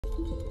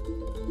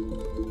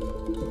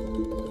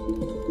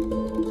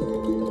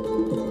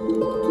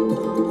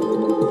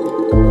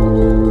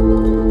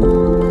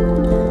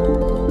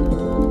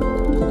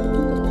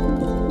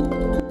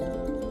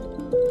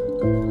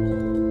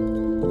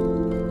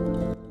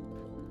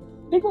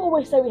People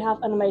always say we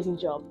have an amazing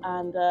job,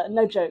 and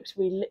no jokes,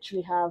 we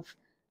literally have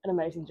an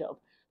amazing job.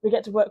 We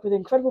get to work with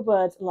incredible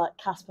birds like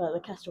Casper the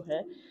Kestrel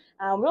here,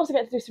 and we also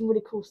get to do some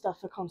really cool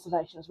stuff for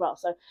conservation as well.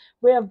 So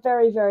we are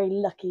very, very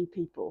lucky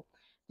people.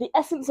 The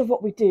essence of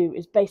what we do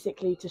is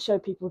basically to show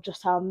people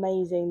just how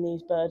amazing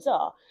these birds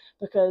are,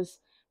 because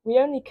we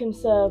only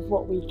conserve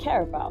what we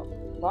care about,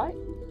 right?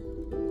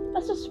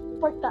 Let's just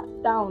break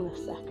that down a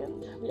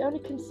second. We only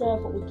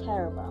conserve what we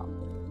care about.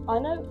 I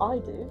know I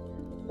do,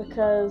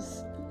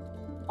 because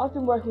I've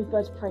been working with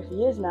birds of prey for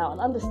years now, and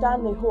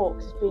understanding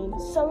hawks has been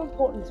so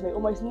important to me,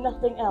 almost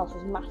nothing else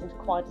has mattered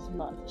quite as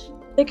much.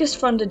 The biggest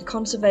funded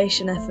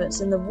conservation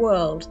efforts in the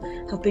world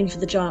have been for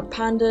the giant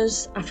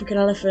pandas, African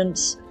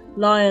elephants,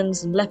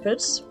 lions and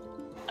leopards.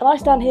 And I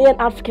stand here and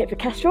advocate for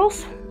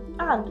kestrels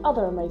and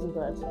other amazing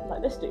birds,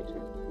 like this dude.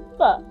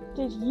 But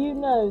did you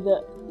know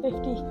that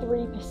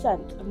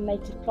 53% of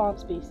native plant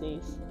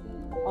species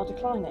are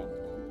declining?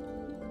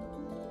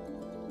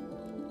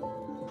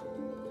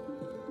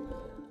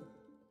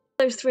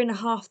 Those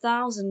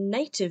 3,500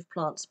 native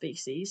plant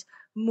species,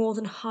 more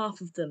than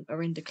half of them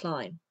are in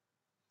decline.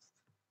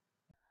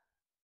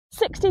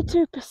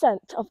 62%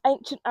 of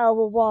ancient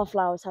arable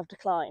wildflowers have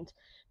declined,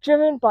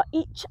 driven by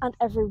each and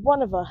every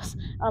one of us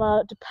and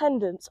our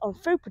dependence on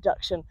food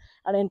production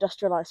and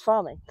industrialised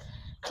farming.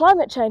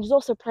 Climate change has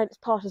also played its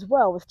part as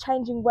well, with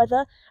changing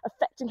weather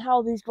affecting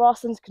how these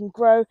grasslands can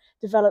grow,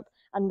 develop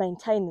and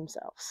maintain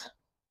themselves.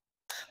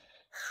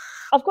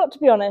 I've got to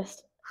be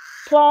honest,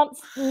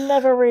 plants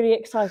never really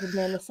excited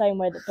me in the same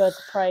way that birds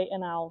of prey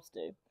and owls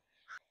do.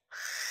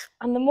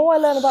 And the more I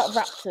learn about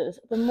raptors,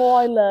 the more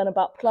I learn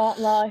about plant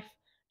life,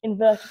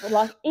 invertebrate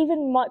life,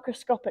 even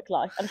microscopic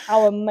life, and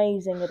how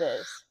amazing it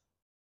is.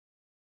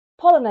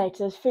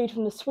 Pollinators feed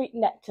from the sweet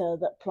nectar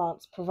that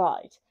plants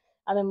provide,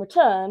 and in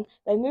return,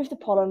 they move the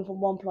pollen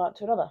from one plant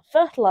to another,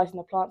 fertilising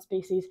the plant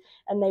species,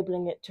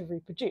 enabling it to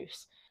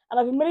reproduce. And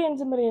over millions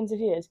and millions of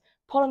years,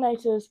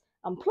 pollinators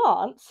and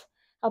plants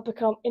have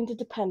become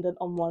interdependent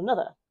on one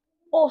another.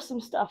 Awesome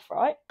stuff,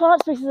 right?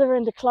 Plant species are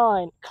in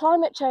decline.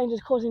 Climate change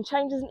is causing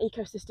changes in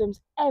ecosystems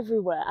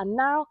everywhere, and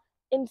now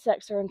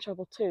insects are in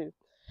trouble too.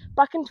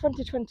 Back in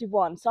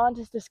 2021,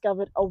 scientists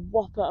discovered a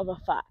whopper of a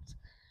fact.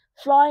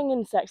 Flying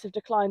insects have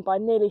declined by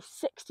nearly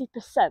 60%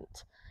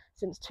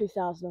 since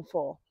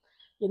 2004.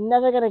 You're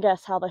never going to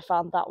guess how they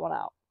found that one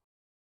out.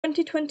 In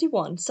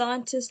 2021,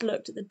 scientists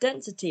looked at the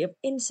density of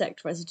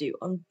insect residue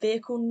on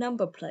vehicle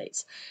number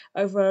plates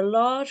over a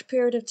large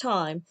period of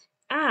time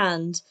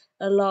and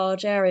a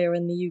large area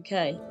in the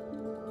UK.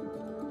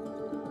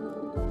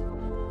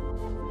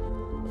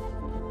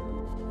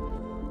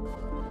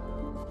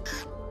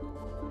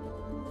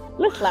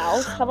 Little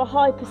owls have a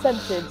high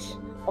percentage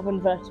of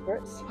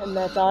invertebrates in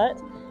their diet.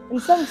 In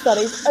some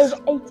studies, over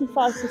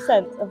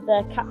 85% of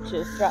their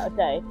captures throughout a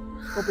day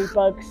will be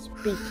bugs,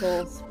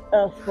 beetles,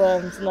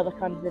 earthworms and other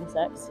kinds of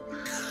insects.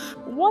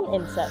 One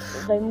insect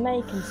that they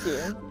may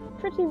consume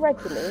pretty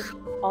regularly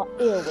are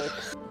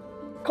earwigs.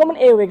 Common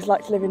earwigs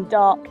like to live in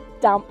dark,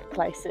 damp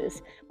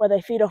places where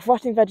they feed off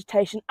rotting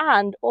vegetation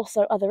and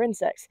also other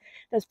insects.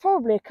 There's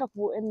probably a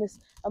couple in this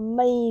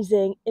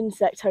amazing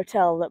insect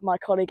hotel that my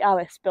colleague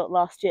Alice built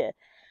last year,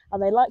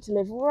 and they like to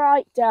live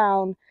right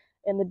down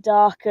in the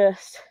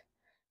darkest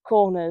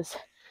corners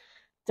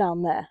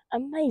down there.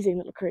 Amazing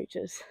little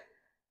creatures.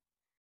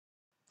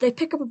 They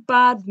pick up a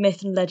bad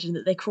myth and legend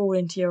that they crawl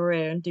into your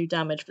ear and do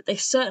damage, but they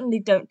certainly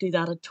don't do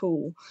that at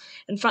all.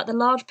 In fact, the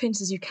large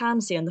pincers you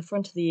can see on the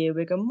front of the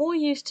earwig are more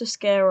used to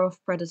scare off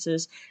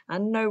predators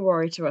and no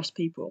worry to us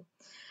people.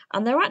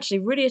 And they're actually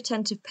really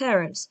attentive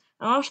parents,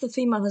 and after the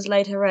female has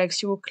laid her eggs,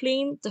 she will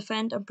clean,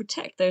 defend and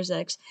protect those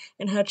eggs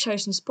in her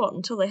chosen spot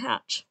until they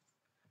hatch.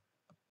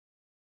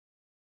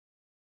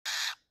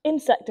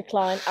 Insect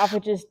decline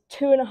averages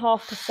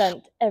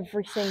 2.5%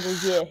 every single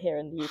year here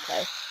in the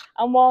UK,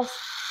 and whilst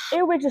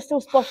earwigs are still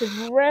spotted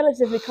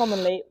relatively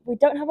commonly, we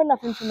don't have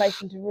enough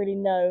information to really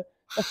know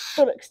the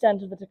full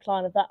extent of the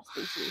decline of that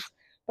species,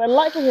 but the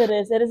likelihood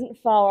is it isn't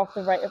far off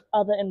the rate of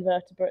other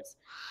invertebrates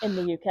in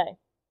the UK.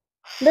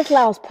 Little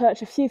owls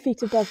perch a few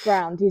feet above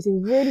ground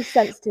using really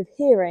sensitive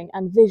hearing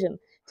and vision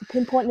to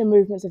pinpoint the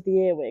movements of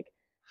the earwig,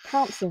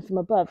 pouncing from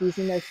above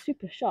using those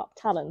super sharp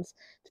talons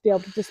to be able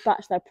to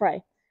dispatch their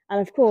prey,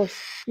 and of course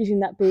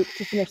using that beak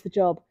to finish the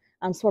job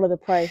and swallow the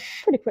prey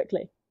pretty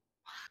quickly.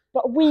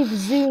 But we've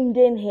zoomed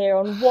in here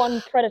on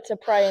one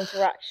predator-prey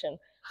interaction,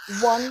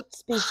 one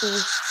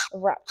species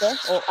of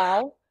raptor, or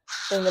owl,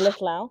 being the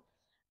little owl,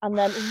 and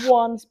then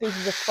one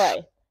species of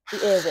prey,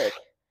 the earwig.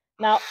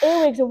 Now,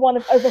 earwigs are one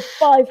of over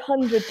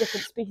 500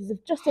 different species of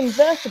just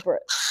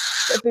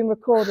invertebrates that have been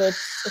recorded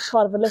as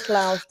part of a little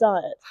owl's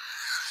diet.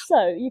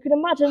 So you can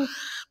imagine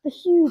the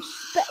huge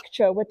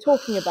spectra we're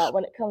talking about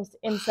when it comes to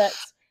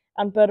insects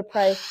and bird of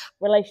prey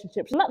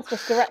relationships, and that's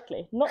just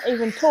directly, not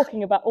even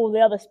talking about all the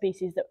other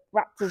species that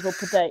raptors will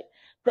predate,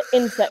 that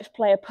insects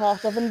play a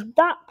part of in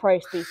that prey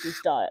species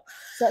diet.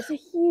 So it's a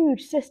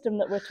huge system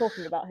that we're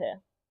talking about here.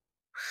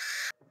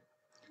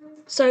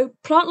 So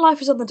plant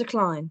life is on the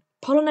decline,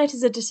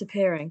 Pollinators are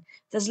disappearing.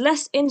 There's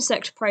less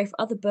insect prey for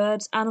other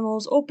birds,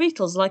 animals, or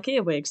beetles like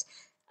earwigs.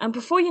 And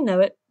before you know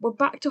it, we're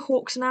back to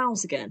hawks and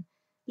owls again.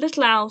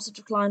 Little owls have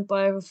declined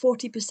by over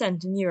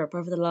 40% in Europe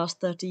over the last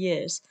 30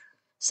 years.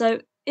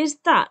 So, is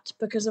that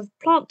because of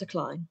plant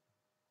decline?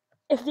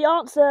 If the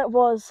answer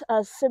was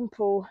as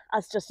simple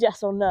as just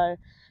yes or no,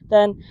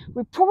 then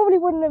we probably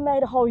wouldn't have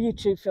made a whole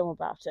YouTube film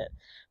about it.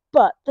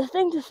 But the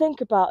thing to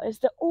think about is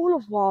that all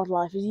of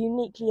wildlife is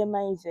uniquely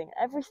amazing.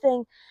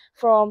 Everything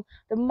from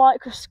the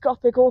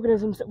microscopic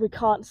organisms that we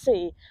can't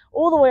see,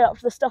 all the way up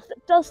to the stuff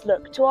that does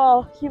look, to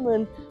our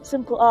human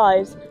simple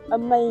eyes,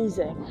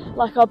 amazing,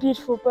 like our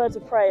beautiful birds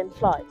of prey in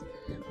flight.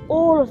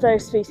 All of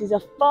those species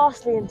are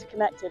vastly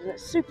interconnected, and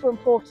it's super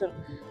important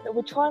that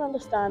we try and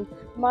understand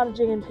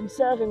managing and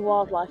conserving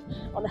wildlife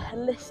on a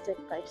holistic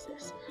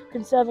basis,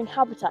 conserving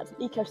habitats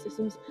and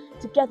ecosystems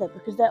together,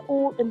 because they're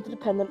all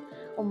interdependent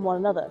on one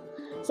another.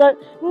 So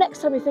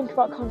next time you think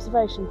about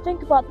conservation,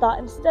 think about that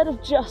instead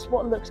of just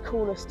what looks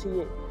coolest to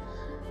you.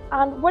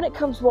 And when it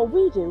comes to what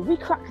we do, we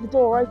crack the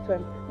door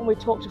open when we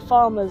talk to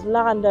farmers,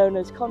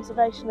 landowners,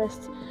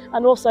 conservationists,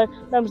 and also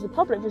members of the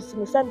public visiting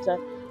the centre.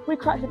 We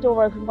crack the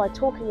door open by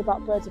talking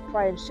about birds of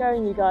prey and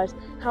showing you guys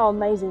how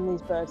amazing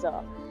these birds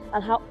are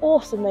and how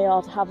awesome they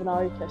are to have in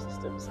our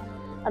ecosystems.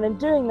 And in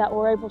doing that,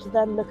 we're able to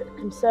then look at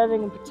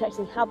conserving and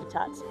protecting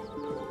habitats.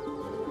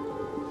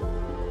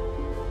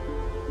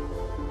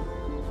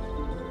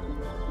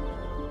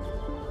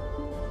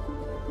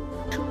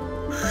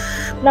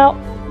 Now,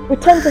 we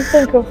tend to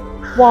think of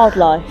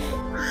wildlife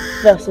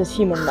versus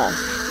human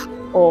life,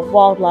 or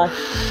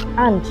wildlife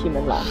and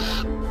human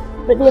life.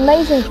 But the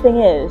amazing thing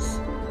is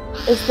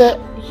that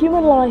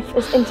human life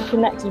is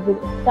interconnected with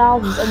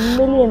thousands and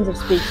millions of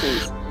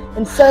species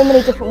in so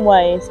many different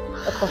ways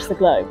across the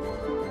globe.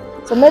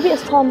 So maybe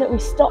it's time that we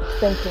stop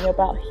thinking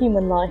about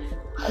human life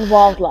and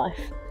wildlife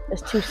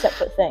as two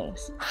separate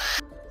things.